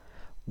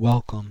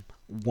Welcome,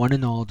 one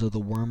and all, to the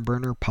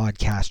Wormburner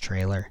Podcast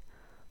trailer.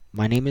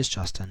 My name is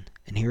Justin,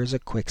 and here is a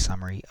quick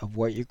summary of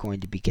what you're going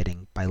to be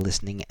getting by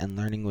listening and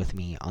learning with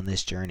me on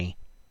this journey.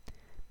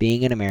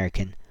 Being an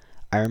American,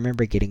 I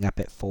remember getting up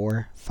at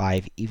 4,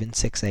 5, even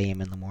 6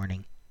 a.m. in the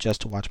morning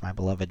just to watch my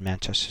beloved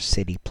Manchester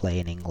City play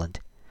in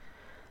England.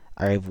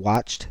 I have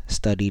watched,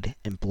 studied,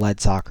 and bled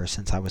soccer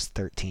since I was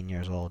 13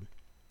 years old.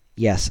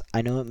 Yes,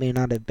 I know it may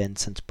not have been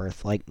since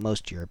birth like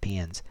most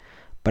Europeans,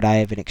 but I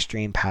have an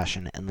extreme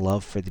passion and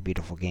love for the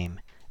beautiful game,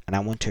 and I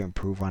want to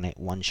improve on it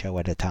one show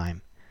at a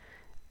time.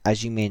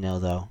 As you may know,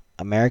 though,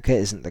 America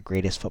isn't the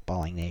greatest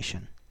footballing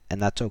nation,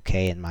 and that's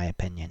okay in my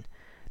opinion.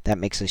 That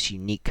makes us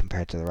unique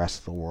compared to the rest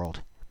of the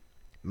world.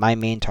 My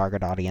main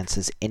target audience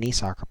is any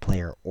soccer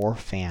player or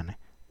fan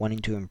wanting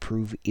to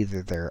improve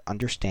either their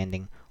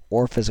understanding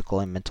or physical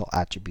and mental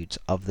attributes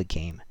of the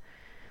game.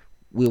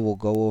 We will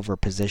go over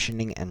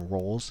positioning and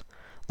roles,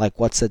 like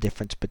what's the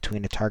difference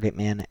between a target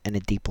man and a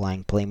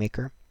deep-lying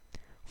playmaker,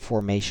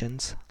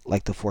 formations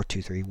like the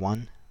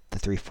 4-2-3-1, the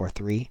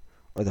 3-4-3,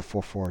 or the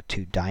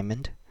 4-4-2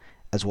 diamond,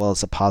 as well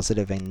as the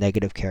positive and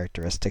negative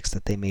characteristics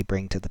that they may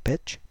bring to the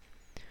pitch,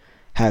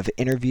 have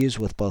interviews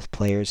with both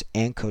players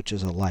and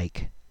coaches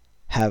alike,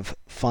 have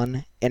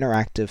fun,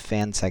 interactive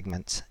fan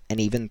segments, and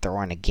even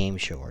throw in a game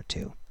show or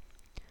two.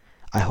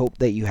 I hope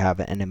that you have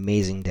an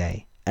amazing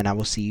day, and I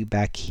will see you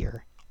back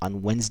here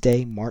on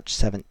Wednesday, March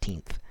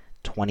 17th,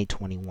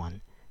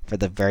 2021, for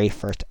the very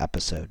first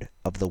episode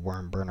of the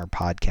Wormburner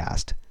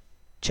Podcast.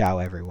 Ciao,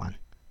 everyone.